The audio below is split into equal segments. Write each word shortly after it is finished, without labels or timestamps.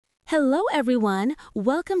Hello everyone!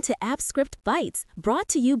 Welcome to Apps Script Bytes, brought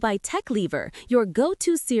to you by TechLever, your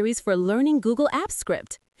go-to series for learning Google Apps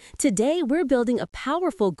Script. Today, we're building a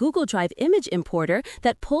powerful Google Drive image importer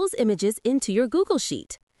that pulls images into your Google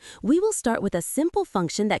Sheet. We will start with a simple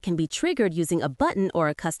function that can be triggered using a button or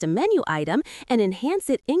a custom menu item and enhance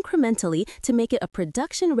it incrementally to make it a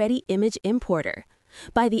production-ready image importer.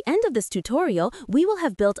 By the end of this tutorial, we will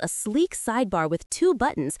have built a sleek sidebar with 2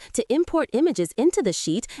 buttons to import images into the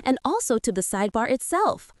sheet and also to the sidebar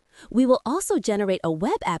itself. We will also generate a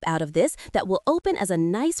web app out of this that will open as a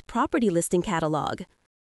nice property listing catalog.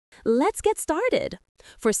 Let's get started.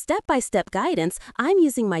 For step-by-step guidance, I'm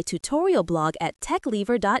using my tutorial blog at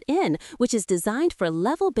techlever.in, which is designed for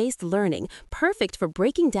level-based learning, perfect for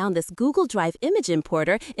breaking down this Google Drive image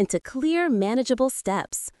importer into clear, manageable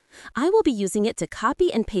steps. I will be using it to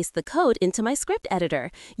copy and paste the code into my script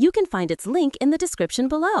editor. You can find its link in the description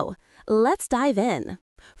below. Let's dive in.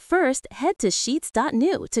 First, head to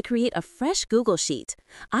sheets.new to create a fresh Google Sheet.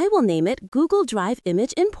 I will name it Google Drive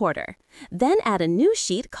Image Importer. Then add a new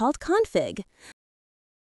sheet called Config.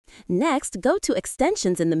 Next, go to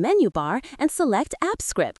Extensions in the menu bar and select Apps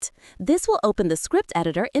Script. This will open the script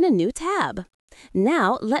editor in a new tab.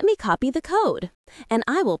 Now, let me copy the code, and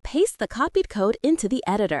I will paste the copied code into the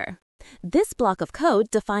editor. This block of code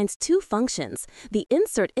defines 2 functions. The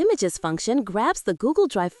Insert Images function grabs the Google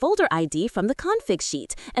Drive folder ID from the config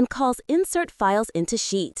sheet and calls Insert Files into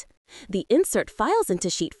Sheet. The Insert Files into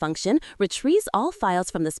Sheet function retrieves all files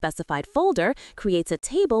from the specified folder, creates a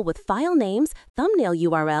table with file names, thumbnail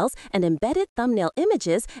URLs, and embedded thumbnail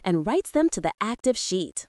images, and writes them to the active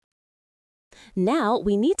sheet. Now,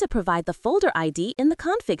 we need to provide the folder ID in the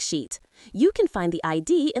config sheet. You can find the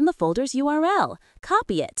ID in the folder's URL.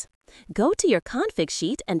 Copy it. Go to your config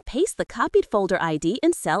sheet and paste the copied folder ID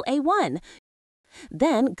in cell A1.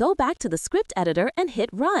 Then, go back to the script editor and hit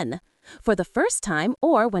Run. For the first time,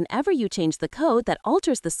 or whenever you change the code that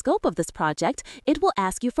alters the scope of this project, it will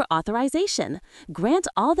ask you for authorization. Grant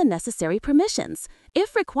all the necessary permissions.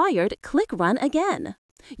 If required, click Run again.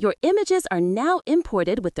 Your images are now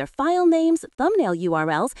imported with their file names, thumbnail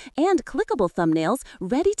URLs, and clickable thumbnails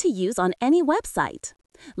ready to use on any website.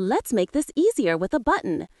 Let's make this easier with a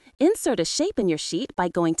button. Insert a shape in your sheet by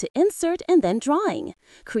going to Insert and then Drawing.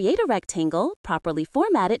 Create a rectangle, properly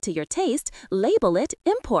format it to your taste, label it,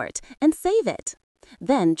 import, and save it.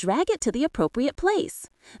 Then drag it to the appropriate place.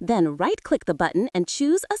 Then right-click the button and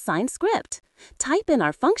choose Assign Script. Type in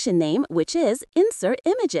our function name, which is Insert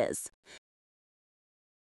Images.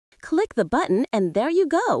 Click the button and there you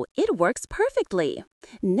go, it works perfectly.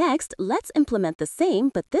 Next, let's implement the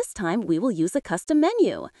same, but this time we will use a custom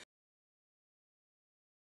menu.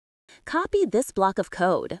 Copy this block of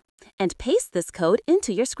code and paste this code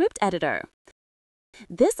into your script editor.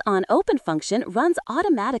 This onOpen function runs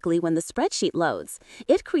automatically when the spreadsheet loads.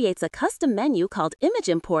 It creates a custom menu called Image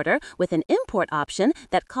Importer with an import option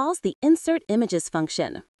that calls the Insert Images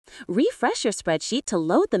function. Refresh your spreadsheet to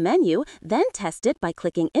load the menu, then test it by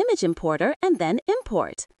clicking Image Importer and then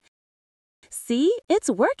Import. See, it's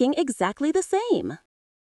working exactly the same.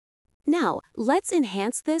 Now, let's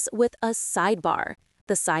enhance this with a sidebar.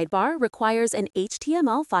 The sidebar requires an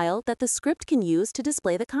HTML file that the script can use to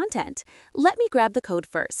display the content. Let me grab the code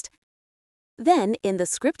first. Then, in the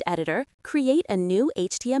script editor, create a new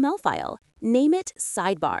HTML file, name it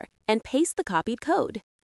Sidebar, and paste the copied code.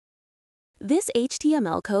 This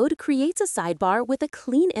HTML code creates a sidebar with a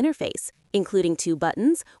clean interface, including 2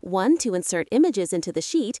 buttons, one to insert images into the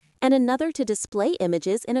sheet and another to display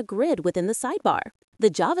images in a grid within the sidebar. The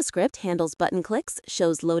JavaScript handles button clicks,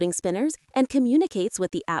 shows loading spinners, and communicates with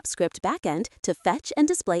the Apps Script backend to fetch and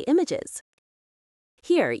display images.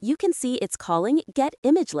 Here, you can see it's calling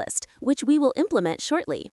getImageList, which we will implement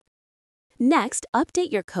shortly. Next,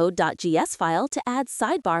 update your code.js file to add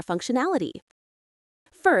sidebar functionality.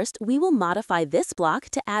 First, we will modify this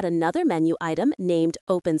block to add another menu item named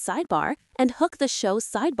Open Sidebar and hook the Show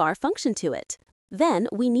Sidebar function to it. Then,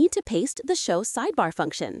 we need to paste the Show Sidebar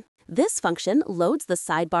function. This function loads the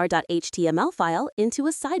sidebar.html file into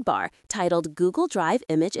a sidebar titled Google Drive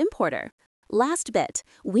Image Importer. Last bit,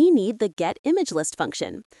 we need the getImageList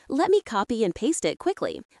function. Let me copy and paste it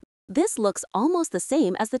quickly. This looks almost the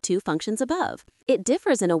same as the 2 functions above. It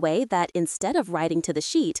differs in a way that instead of writing to the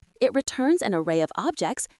sheet, it returns an array of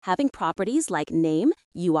objects having properties like name,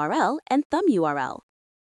 URL, and thumb URL.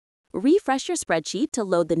 Refresh your spreadsheet to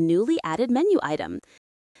load the newly added menu item.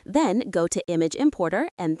 Then go to Image Importer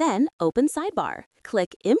and then open Sidebar.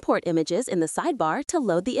 Click Import Images in the sidebar to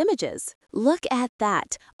load the images. Look at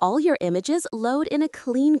that! All your images load in a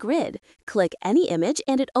clean grid. Click any image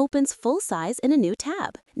and it opens full size in a new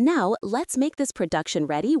tab. Now, let's make this production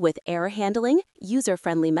ready with error handling,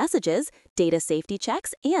 user-friendly messages, data safety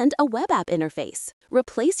checks, and a web app interface.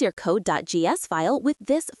 Replace your code.js file with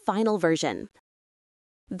this final version.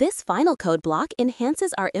 This final code block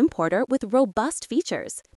enhances our importer with robust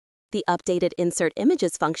features. The updated Insert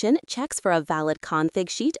Images function checks for a valid config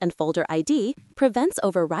sheet and folder ID, prevents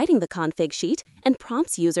overwriting the config sheet, and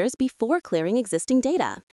prompts users before clearing existing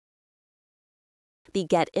data. The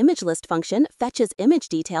Get Image List function fetches image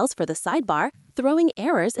details for the sidebar, throwing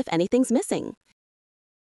errors if anything's missing.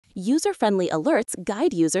 User-friendly alerts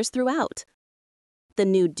guide users throughout. The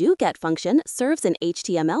new DoGet function serves an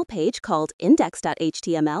HTML page called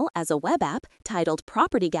index.html as a web app titled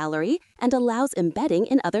Property Gallery and allows embedding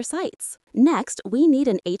in other sites. Next, we need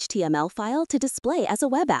an HTML file to display as a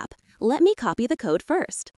web app. Let me copy the code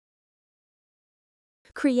first.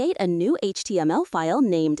 Create a new HTML file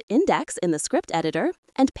named index in the script editor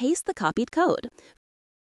and paste the copied code.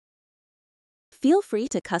 Feel free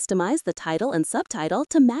to customize the title and subtitle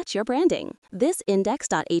to match your branding. This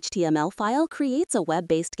index.html file creates a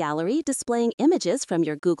web-based gallery displaying images from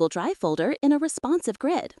your Google Drive folder in a responsive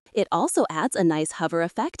grid. It also adds a nice hover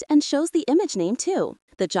effect and shows the image name too.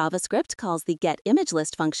 The JavaScript calls the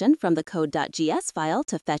getImageList function from the code.js file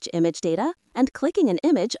to fetch image data, and clicking an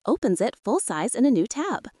image opens it full size in a new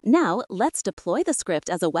tab. Now, let's deploy the script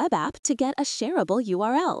as a web app to get a shareable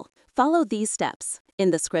URL. Follow these steps. In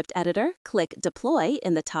the script editor, click Deploy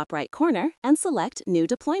in the top right corner and select New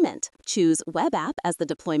Deployment. Choose Web App as the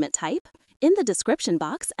deployment type. In the description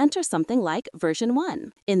box, enter something like version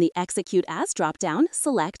 1. In the Execute As dropdown,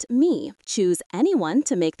 select Me. Choose anyone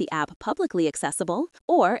to make the app publicly accessible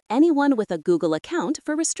or anyone with a Google account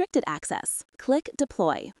for restricted access. Click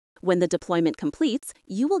Deploy. When the deployment completes,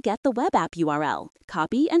 you will get the web app URL.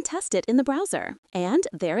 Copy and test it in the browser. And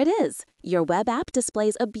there it is. Your web app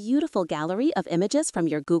displays a beautiful gallery of images from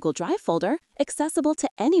your Google Drive folder, accessible to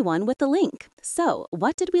anyone with the link. So,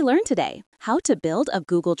 what did we learn today? How to build a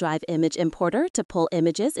Google Drive image importer to pull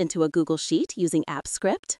images into a Google Sheet using Apps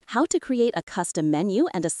Script, how to create a custom menu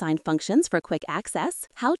and assign functions for quick access,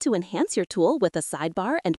 how to enhance your tool with a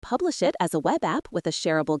sidebar and publish it as a web app with a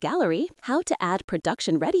shareable gallery, how to add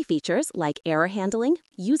production-ready features like error handling,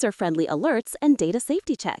 user-friendly alerts, and data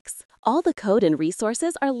safety checks. All the code and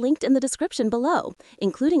resources are linked in the description below,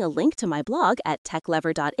 including a link to my blog at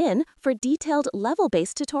techlever.in for detailed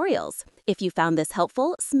level-based tutorials. If you found this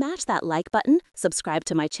helpful, smash that like button, subscribe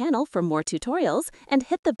to my channel for more tutorials, and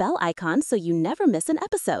hit the bell icon so you never miss an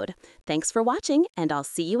episode. Thanks for watching, and I'll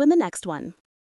see you in the next one.